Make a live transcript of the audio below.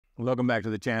Welcome back to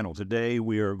the channel. Today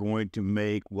we are going to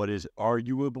make what is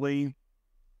arguably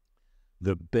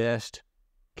the best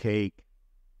cake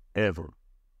ever.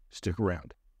 Stick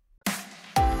around.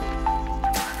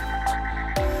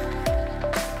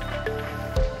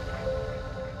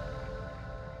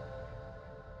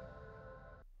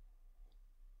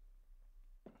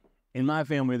 In my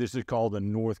family, this is called the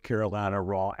North Carolina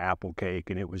raw apple cake,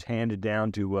 and it was handed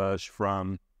down to us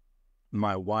from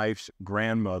my wife's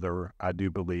grandmother, I do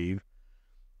believe.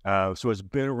 So it's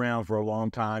been around for a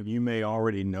long time. You may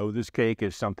already know this cake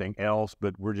is something else,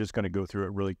 but we're just going to go through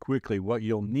it really quickly. What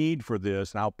you'll need for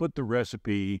this, and I'll put the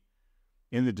recipe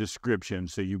in the description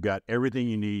so you've got everything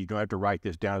you need. You don't have to write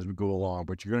this down as we go along,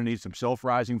 but you're going to need some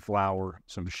self-rising flour,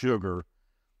 some sugar,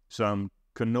 some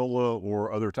canola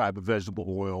or other type of vegetable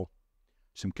oil,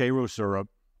 some Karo syrup,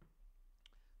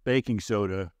 baking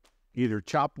soda, either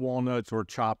chopped walnuts or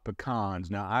chopped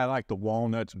pecans. Now, I like the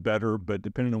walnuts better, but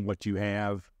depending on what you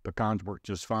have, pecans work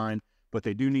just fine. But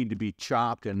they do need to be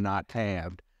chopped and not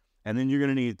halved. And then you're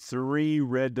going to need 3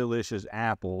 Red Delicious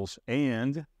apples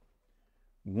and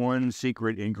one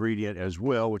secret ingredient as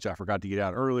well, which I forgot to get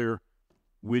out earlier,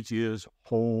 which is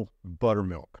whole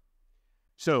buttermilk.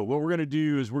 So what we're going to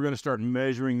do is we're going to start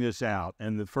measuring this out.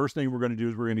 And the first thing we're going to do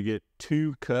is we're going to get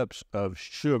 2 cups of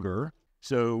sugar.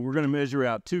 So we're going to measure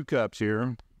out 2 cups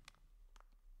here.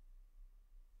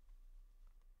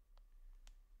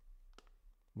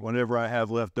 Whatever I have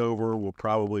left over will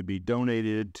probably be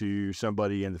donated to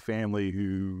somebody in the family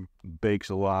who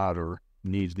bakes a lot or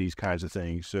needs these kinds of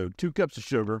things. So 2 cups of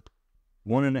sugar,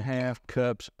 1.5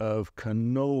 cups of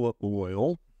canola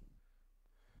oil.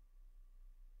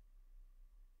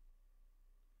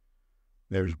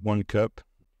 There's 1 cup,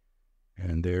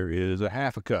 and there is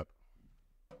 1/2 cup.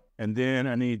 And then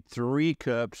I need 3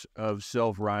 cups of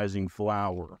self-rising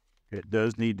flour. It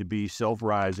does need to be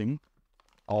self-rising.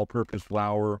 All-purpose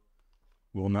flour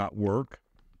will not work.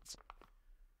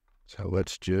 So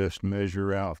let's just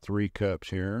measure out 3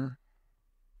 cups here.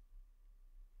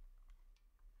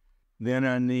 Then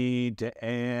I need to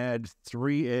add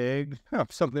 3 eggs. Oh,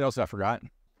 something else I forgot.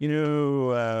 You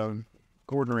know,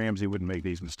 Gordon Ramsay wouldn't make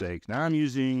these mistakes. Now I'm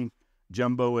using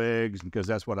jumbo eggs because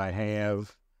that's what I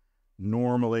have.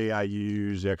 Normally I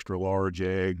use extra large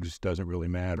eggs. Doesn't really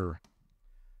matter.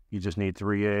 You just need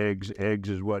 3 eggs. Eggs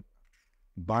is what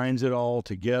binds it all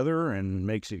together and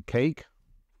makes it cake.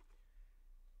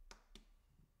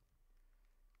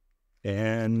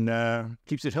 And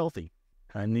keeps it healthy.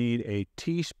 I need a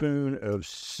teaspoon of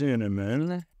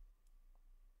cinnamon.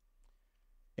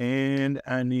 And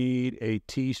I need a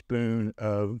teaspoon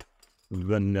of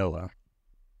vanilla.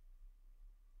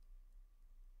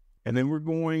 And then we're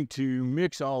going to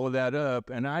mix all of that up,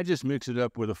 and I just mix it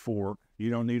up with a fork. You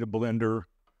don't need a blender.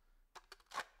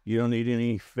 You don't need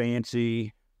any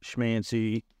fancy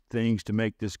schmancy things to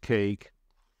make this cake.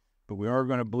 But we are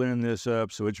going to blend this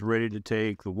up so it's ready to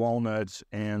take the walnuts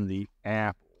and the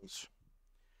apples.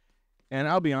 And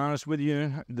I'll be honest with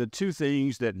you, the 2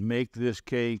 things that make this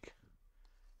cake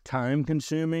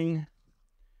time-consuming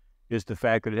is the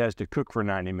fact that it has to cook for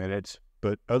 90 minutes.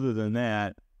 But other than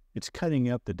that, it's cutting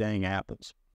up the dang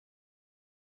apples.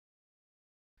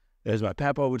 As my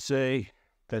papa would say,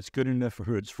 that's good enough for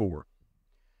who it's for.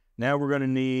 Now we're going to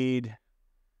need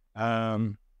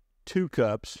 2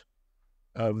 cups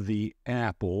of the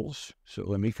apples. So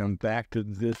let me come back to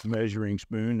this measuring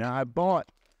spoon. Now I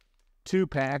bought 2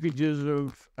 packages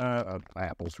of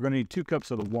apples. We're going to need 2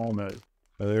 cups of the walnut.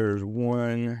 There's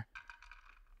 1,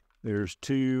 there's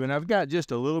 2, and I've got just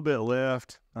a little bit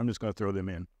left. I'm just going to throw them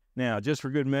in. Now, just for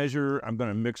good measure, I'm going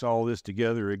to mix all this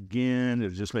together again.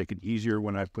 It'll just make it easier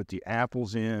when I put the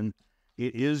apples in.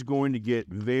 It is going to get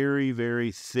very,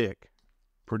 very thick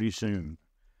pretty soon.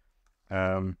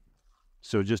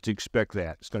 So just expect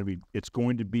that. It's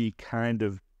going to be kind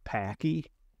of packy.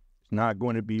 It's not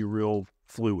going to be real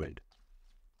fluid.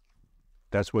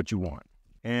 That's what you want.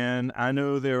 And I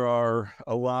know there are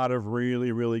a lot of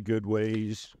really, really good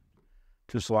ways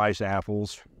to slice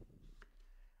apples.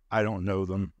 I don't know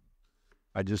them.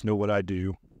 I just know what I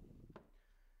do.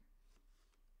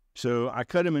 So I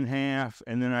cut them in half,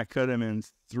 and then I cut them in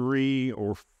 4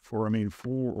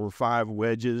 or 5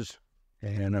 wedges.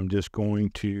 And I'm just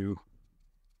going to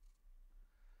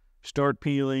start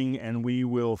peeling, and we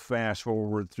will fast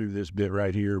forward through this bit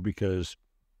right here because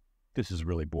this is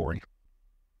really boring.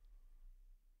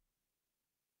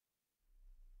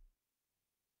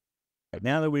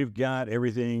 Now that we've got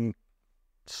everything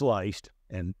sliced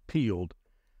and peeled,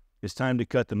 it's time to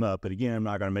cut them up. But again, I'm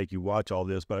not going to make you watch all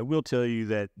this, but I will tell you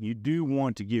that you do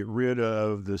want to get rid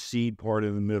of the seed part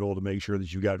in the middle to make sure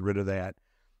that you got rid of that.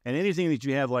 And anything that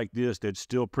you have like this that's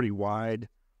still pretty wide,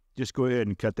 just go ahead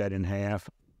and cut that in half.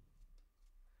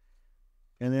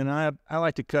 And then I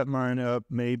like to cut mine up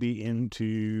maybe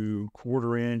into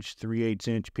 1/4 inch, 3/8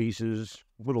 inch pieces,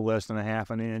 a little less than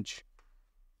 1/2 inch.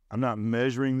 I'm not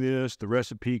measuring this. The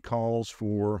recipe calls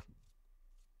for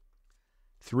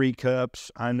 3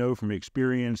 cups. I know from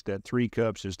experience that 3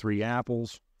 cups is 3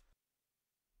 apples.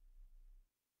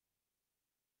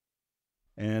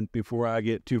 And before I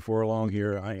get too far along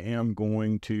here, I am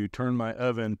going to turn my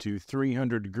oven to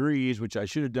 300 degrees, which I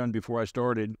should have done before I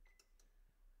started.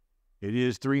 It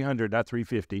is 300, not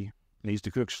 350. It needs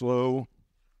to cook slow.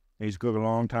 It needs to cook a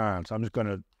long time. So I'm just going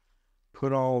to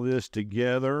put all this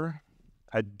together.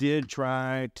 I did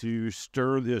try to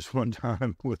stir this one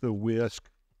time with a whisk.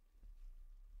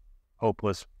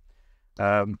 Hopeless.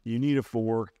 You need a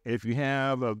fork. If you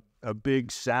have a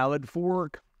big salad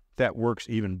fork, that works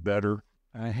even better.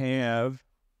 I have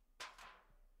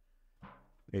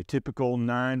a typical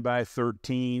 9 by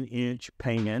 13 inch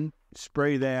pan.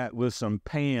 Spray that with some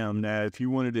Pam. Now, if you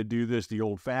wanted to do this the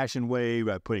old-fashioned way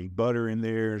by putting butter in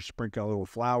there, sprinkle a little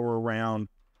flour around,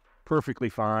 perfectly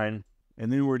fine.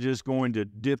 And then we're just going to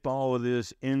dip all of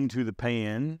this into the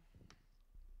pan.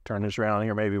 Turn this around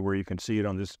here maybe where you can see it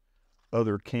on this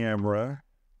other camera.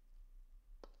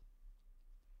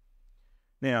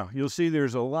 Now, you'll see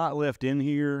there's a lot left in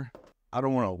here. I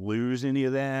don't want to lose any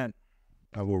of that.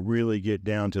 I will really get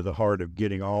down to the heart of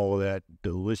getting all of that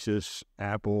delicious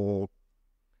apple,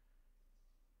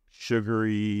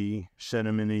 sugary,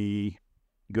 cinnamony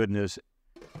goodness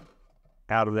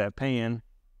out of that pan.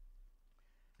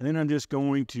 And then I'm just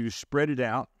going to spread it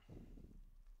out.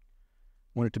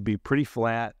 Want it to be pretty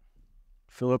flat.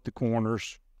 Fill up the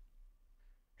corners.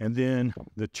 And then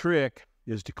the trick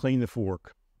is to clean the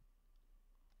fork.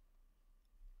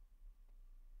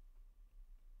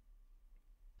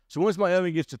 So once my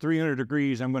oven gets to 300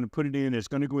 degrees, I'm going to put it in. It's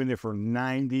going to go in there for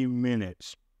 90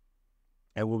 minutes.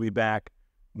 And we'll be back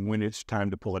when it's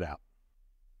time to pull it out.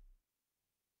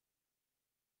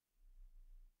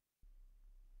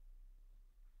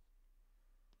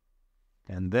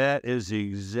 And that is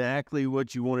exactly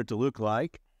what you want it to look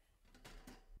like.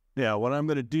 Now, what I'm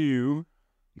going to do,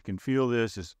 you can feel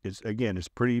this, it's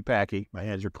pretty packy. My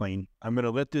hands are clean. I'm going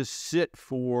to let this sit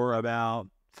for about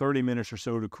 30 minutes or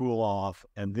so to cool off,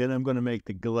 and then I'm going to make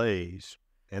the glaze.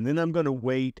 And then I'm going to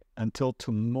wait until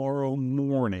tomorrow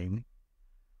morning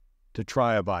to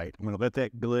try a bite. I'm going to let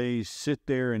that glaze sit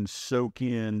there and soak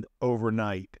in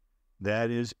overnight. That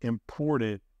is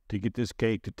important to get this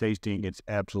cake to tasting its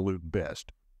absolute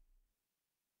best.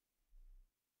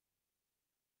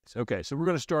 Okay, so we're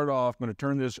going to start off. I'm going to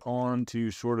turn this on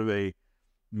to sort of a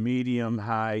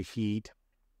medium-high heat.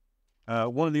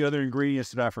 One of the other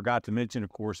ingredients that I forgot to mention, of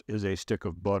course, is a stick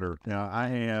of butter. Now, I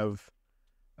have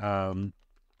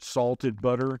salted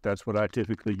butter. That's what I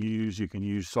typically use. You can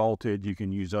use salted. You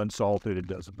can use unsalted. It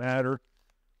doesn't matter.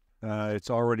 It's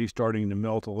already starting to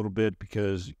melt a little bit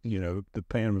because, the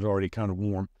pan was already kind of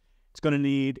warm. It's going to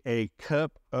need a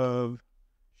cup of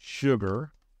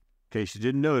sugar. In case you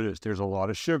didn't notice, there's a lot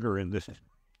of sugar in this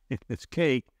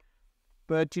cake.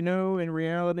 But, in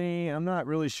reality, I'm not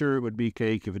really sure it would be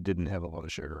cake if it didn't have a lot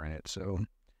of sugar in it. So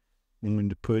I'm going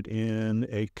to put in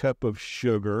a cup of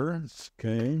sugar,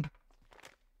 okay?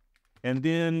 And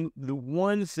then the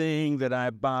one thing that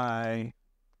I buy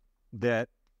that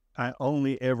I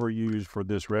only ever use for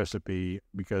this recipe,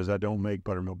 because I don't make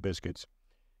buttermilk biscuits,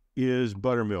 is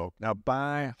buttermilk. Now,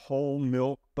 buy whole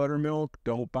milk buttermilk.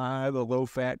 Don't buy the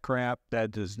low-fat crap.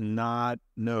 That does not,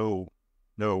 no,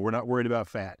 we're not worried about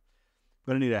fat.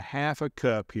 I'm going to need a 1/2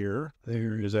 cup here.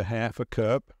 There is a 1/2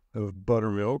 cup of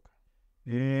buttermilk.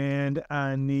 And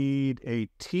I need a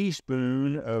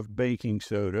teaspoon of baking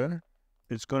soda.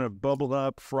 It's going to bubble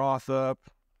up, froth up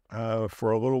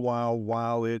for a little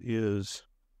while it is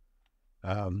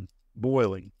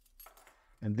boiling.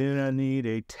 And then I need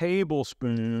a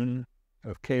tablespoon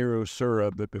of Karo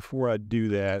syrup. But before I do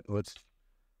that, let's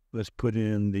put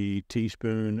in the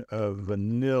teaspoon of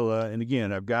vanilla. And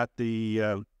again, I've got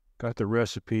the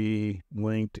recipe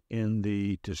linked in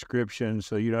the description,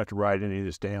 so you don't have to write any of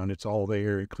this down. It's all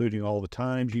there, including all the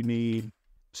times you need.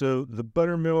 So the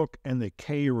buttermilk and the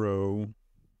Karo,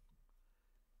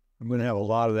 I'm going to have a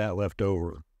lot of that left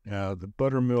over. Now, the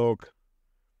buttermilk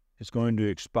is going to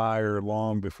expire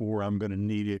long before I'm going to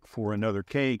need it for another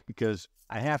cake, because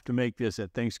I have to make this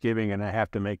at Thanksgiving and I have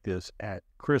to make this at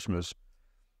Christmas.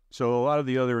 So a lot of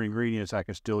the other ingredients I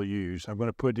can still use. I'm going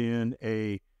to put in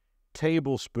a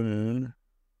tablespoon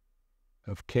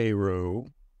of Karo.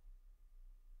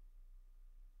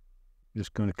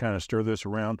 Just going to kind of stir this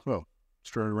around. Well,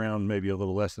 stir it around maybe a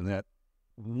little less than that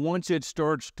once it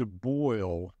starts to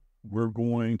boil, we're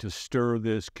going to stir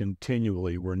this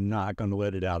continually. We're not going to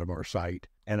let it out of our sight.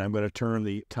 And I'm going to turn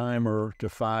the timer to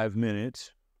 5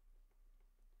 minutes.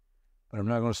 But I'm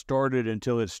not going to start it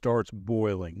until it starts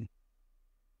boiling.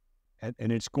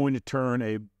 And it's going to turn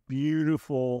a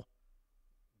beautiful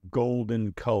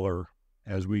golden color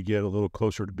as we get a little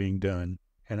closer to being done.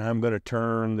 And I'm going to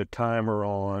turn the timer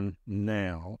on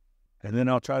now. And then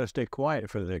I'll try to stay quiet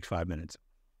for the next 5 minutes.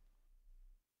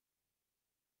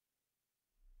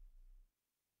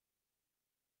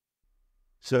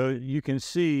 So you can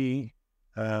see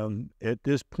at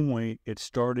this point, it's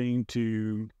starting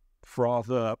to froth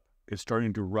up. It's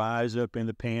starting to rise up in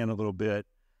the pan a little bit.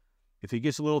 If it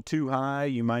gets a little too high,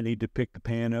 you might need to pick the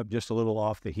pan up just a little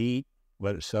off the heat,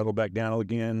 let it settle back down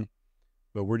again.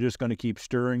 But we're just going to keep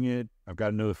stirring it. I've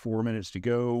got another 4 minutes to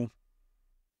go.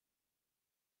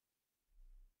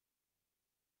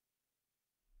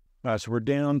 All right, so we're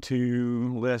down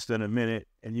to less than a minute,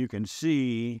 and you can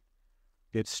see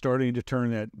it's starting to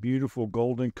turn that beautiful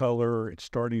golden color. It's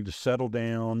starting to settle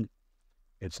down.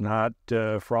 It's not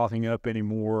frothing up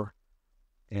anymore.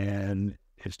 And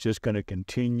it's just going to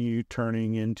continue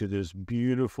turning into this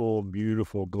beautiful,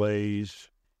 beautiful glaze.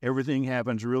 Everything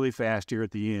happens really fast here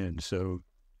at the end, so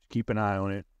keep an eye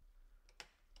on it.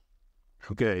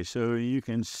 Okay, so you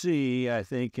can see, I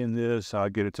think in this, I'll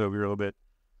get it over here a little bit,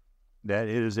 that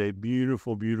it is a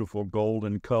beautiful, beautiful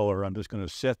golden color. I'm just going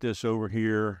to set this over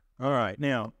here. All right,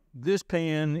 now, this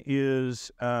pan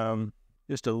is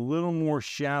just a little more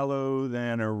shallow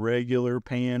than a regular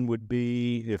pan would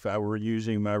be if I were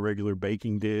using my regular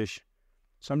baking dish.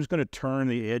 So I'm just going to turn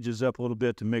the edges up a little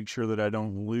bit to make sure that I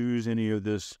don't lose any of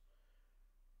this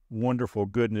wonderful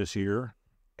goodness here.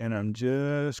 And I'm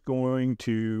just going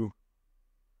to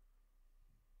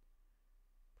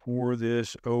pour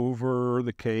this over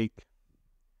the cake.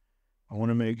 I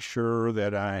want to make sure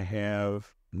that I'm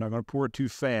not going to pour it too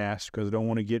fast because I don't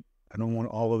want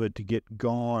all of it to get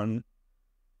gone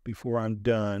before I'm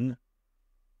done.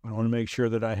 I want to make sure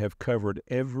that I have covered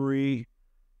every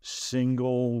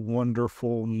single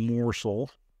wonderful morsel.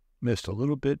 Missed a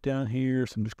little bit down here,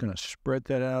 so I'm just going to spread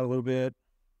that out a little bit.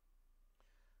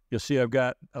 You'll see I've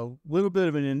got a little bit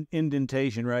of an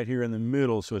indentation right here in the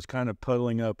middle, so it's kind of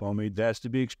puddling up on me. That's to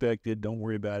be expected. Don't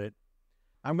worry about it.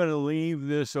 I'm going to leave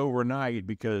this overnight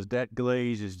because that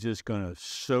glaze is just going to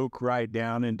soak right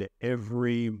down into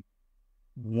every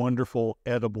wonderful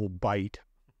edible bite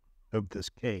of this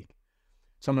cake.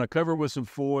 So I'm going to cover it with some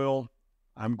foil.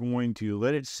 I'm going to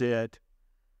let it sit.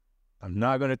 I'm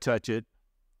not going to touch it.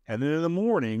 And then in the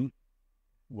morning,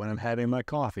 when I'm having my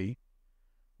coffee,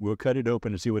 we'll cut it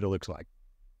open and see what it looks like.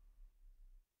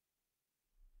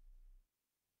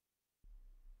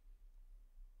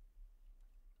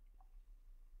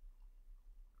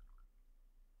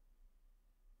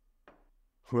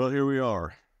 Well, here we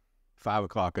are, 5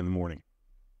 o'clock in the morning.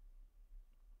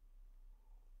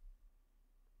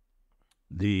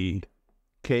 The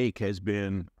cake has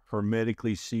been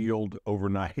hermetically sealed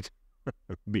overnight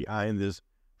behind this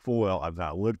foil. I've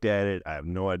not looked at it. I have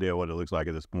no idea what it looks like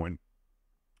at this point.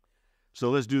 So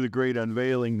let's do the great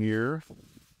unveiling here.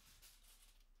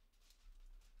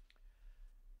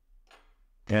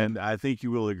 And I think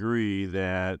you will agree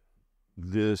that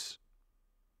this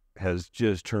has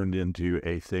just turned into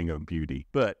a thing of beauty.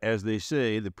 But as they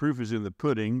say, the proof is in the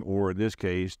pudding, or in this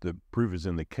case, the proof is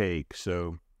in the cake.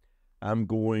 So I'm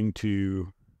going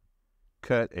to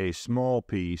cut a small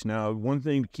piece. Now, one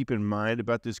thing to keep in mind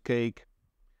about this cake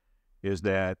is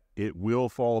that it will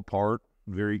fall apart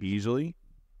very easily.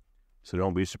 So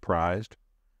don't be surprised.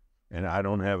 And I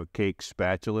don't have a cake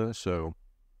spatula, so,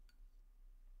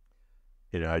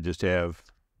 I just have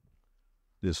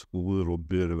this little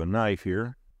bit of a knife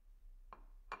here.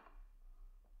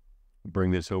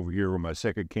 Bring this over here where my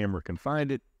second camera can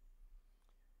find it.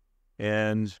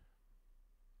 And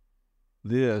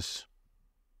this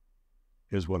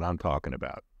is what I'm talking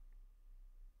about.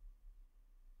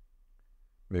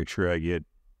 Make sure I get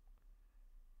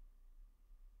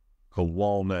a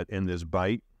walnut in this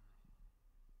bite.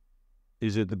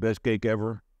 Is it the best cake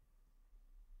ever?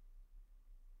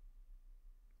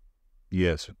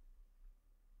 Yes.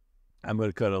 I'm going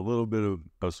to cut a little bit of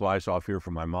a slice off here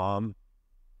for my mom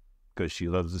because she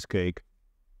loves this cake.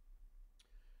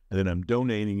 And then I'm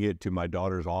donating it to my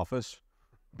daughter's office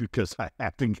because I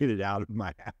have to get it out of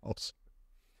my house.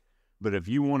 But if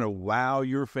you want to wow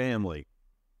your family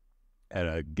at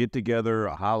a get-together,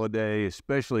 a holiday,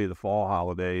 especially the fall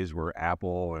holidays where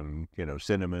apple and,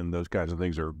 cinnamon, those kinds of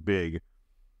things are big,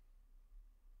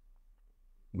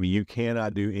 you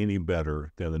cannot do any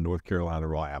better than the North Carolina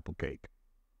raw apple cake.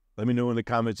 Let me know in the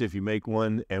comments if you make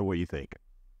one and what you think.